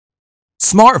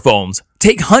Smartphones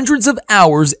take hundreds of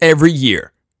hours every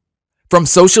year. From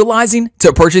socializing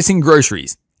to purchasing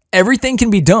groceries, everything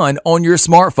can be done on your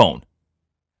smartphone.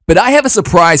 But I have a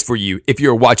surprise for you if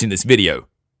you're watching this video.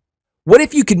 What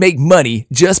if you could make money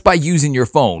just by using your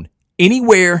phone,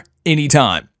 anywhere,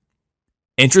 anytime?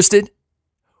 Interested?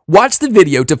 Watch the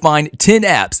video to find 10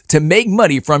 apps to make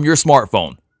money from your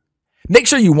smartphone. Make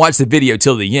sure you watch the video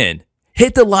till the end,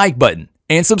 hit the like button,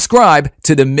 and subscribe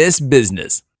to The Miss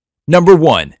Business. Number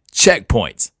 1.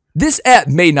 Checkpoints. This app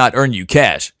may not earn you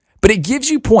cash, but it gives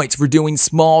you points for doing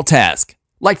small tasks,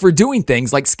 like for doing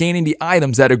things like scanning the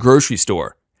items at a grocery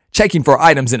store, checking for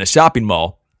items in a shopping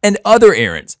mall, and other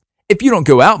errands. If you don't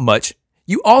go out much,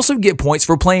 you also get points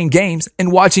for playing games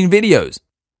and watching videos.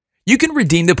 You can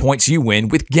redeem the points you win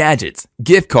with gadgets,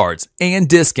 gift cards, and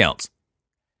discounts.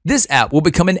 This app will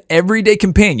become an everyday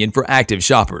companion for active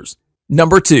shoppers.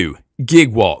 Number 2.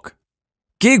 GigWalk.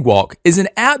 GigWalk is an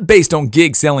app based on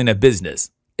gig selling a business,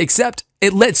 except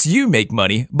it lets you make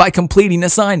money by completing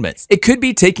assignments. It could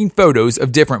be taking photos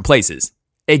of different places,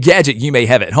 a gadget you may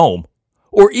have at home,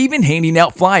 or even handing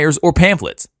out flyers or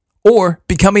pamphlets, or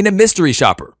becoming a mystery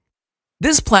shopper.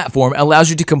 This platform allows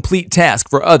you to complete tasks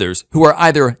for others who are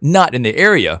either not in the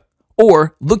area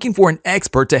or looking for an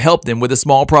expert to help them with a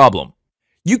small problem.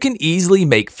 You can easily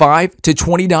make $5 to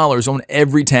 $20 on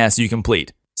every task you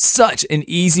complete. Such an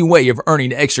easy way of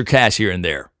earning extra cash here and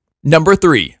there. Number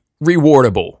 3.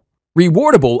 Rewardable.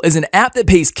 Rewardable is an app that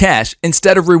pays cash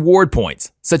instead of reward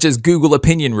points, such as Google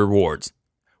Opinion Rewards,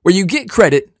 where you get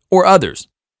credit or others.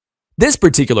 This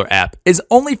particular app is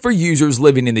only for users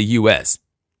living in the US.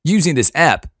 Using this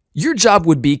app, your job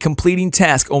would be completing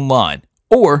tasks online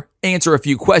or answer a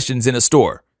few questions in a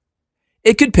store.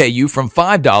 It could pay you from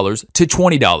 $5 to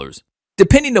 $20,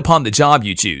 depending upon the job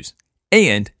you choose,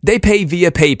 and they pay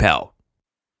via PayPal.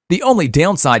 The only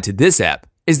downside to this app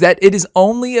is that it is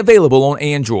only available on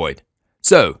Android.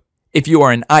 So, if you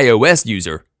are an iOS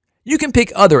user, you can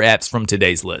pick other apps from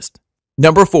today's list.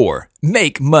 Number 4.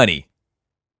 Make Money.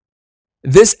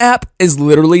 This app is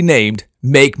literally named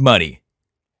Make Money,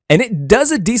 and it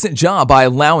does a decent job by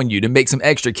allowing you to make some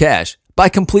extra cash by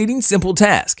completing simple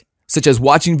tasks, such as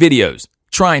watching videos,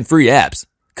 trying free apps,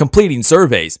 completing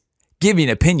surveys, giving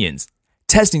opinions,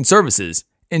 testing services,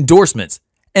 endorsements,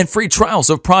 and free trials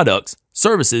of products,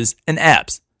 services, and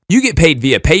apps. You get paid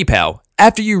via PayPal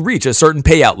after you reach a certain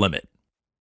payout limit.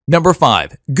 Number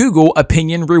 5. Google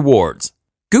Opinion Rewards.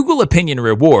 Google Opinion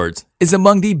Rewards is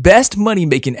among the best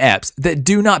money-making apps that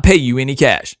do not pay you any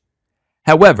cash.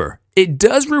 However, it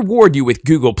does reward you with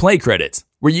Google Play credits,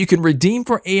 where you can redeem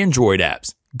for Android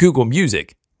apps, Google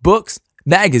Music, books,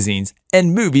 magazines,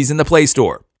 and movies in the Play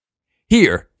Store.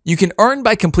 Here, you can earn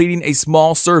by completing a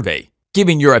small survey,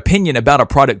 giving your opinion about a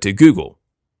product to Google.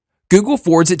 Google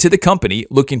forwards it to the company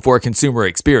looking for a consumer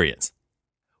experience.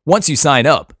 Once you sign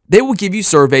up, they will give you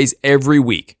surveys every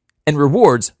week, and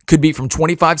rewards could be from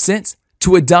 25 cents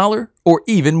to $1 or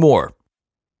even more.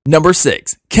 Number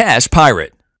 6. Cash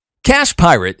Pirate. Cash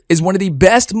Pirate is one of the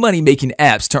best money-making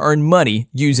apps to earn money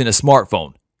using a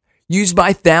smartphone, used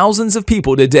by thousands of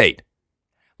people to date.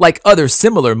 Like other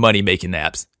similar money-making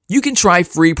apps, you can try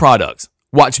free products,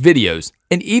 watch videos,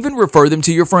 and even refer them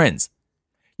to your friends.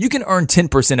 You can earn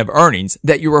 10% of earnings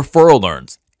that your referral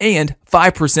earns and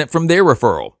 5% from their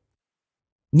referral.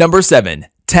 Number 7.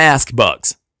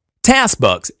 TaskBucks.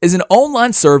 TaskBucks is an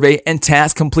online survey and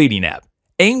task completing app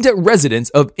aimed at residents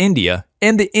of India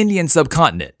and the Indian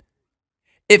subcontinent.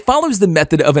 It follows the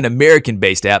method of an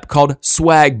American-based app called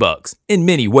Swagbucks in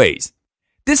many ways.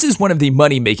 This is one of the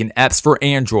money-making apps for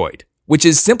Android, which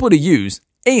is simple to use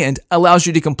and allows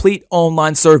you to complete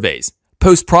online surveys,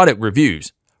 post product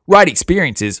reviews, write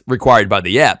experiences required by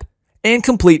the app, and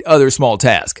complete other small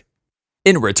tasks.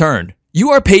 In return,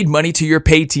 you are paid money to your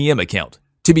Paytm account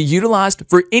to be utilized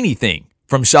for anything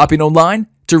from shopping online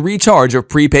to recharge of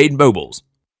prepaid mobiles.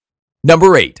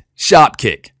 Number 8.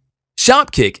 Shopkick.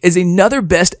 Shopkick is another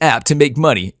best app to make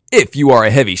money if you are a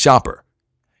heavy shopper.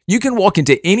 You can walk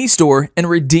into any store and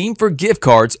redeem for gift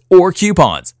cards or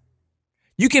coupons.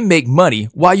 You can make money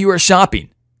while you are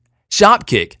shopping.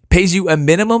 Shopkick pays you a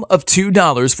minimum of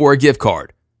 $2 for a gift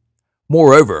card.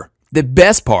 Moreover, the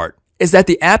best part is that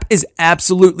the app is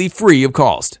absolutely free of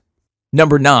cost.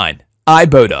 Number 9.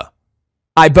 Ibotta.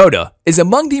 Ibotta is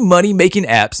among the money-making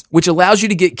apps which allows you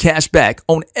to get cash back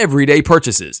on everyday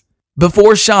purchases.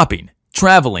 Before shopping,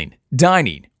 traveling,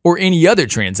 dining, or any other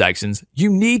transactions,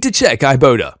 you need to check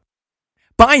Ibotta.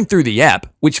 Buying through the app,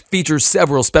 which features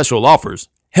several special offers,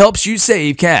 helps you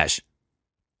save cash.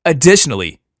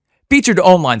 Additionally, featured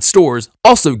online stores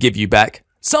also give you back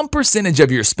some percentage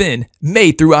of your spend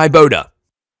made through Ibotta.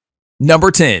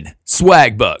 Number 10.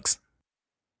 Swagbucks.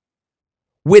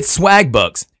 With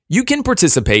Swagbucks, you can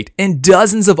participate in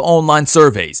dozens of online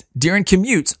surveys during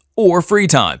commutes or free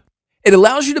time. It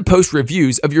allows you to post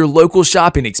reviews of your local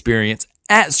shopping experience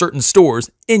at certain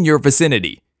stores in your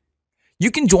vicinity.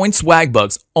 You can join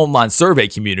Swagbucks' online survey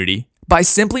community by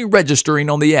simply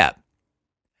registering on the app.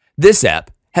 This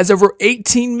app has over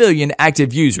 18 million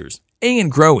active users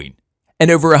and growing,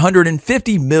 and over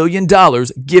 $150 million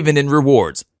given in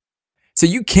rewards. So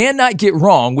you cannot get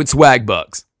wrong with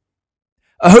Swagbucks.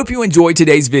 I hope you enjoyed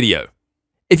today's video.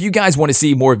 If you guys want to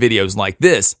see more videos like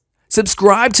this,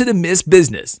 subscribe to The Missed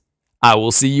Business. I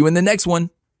will see you in the next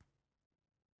one.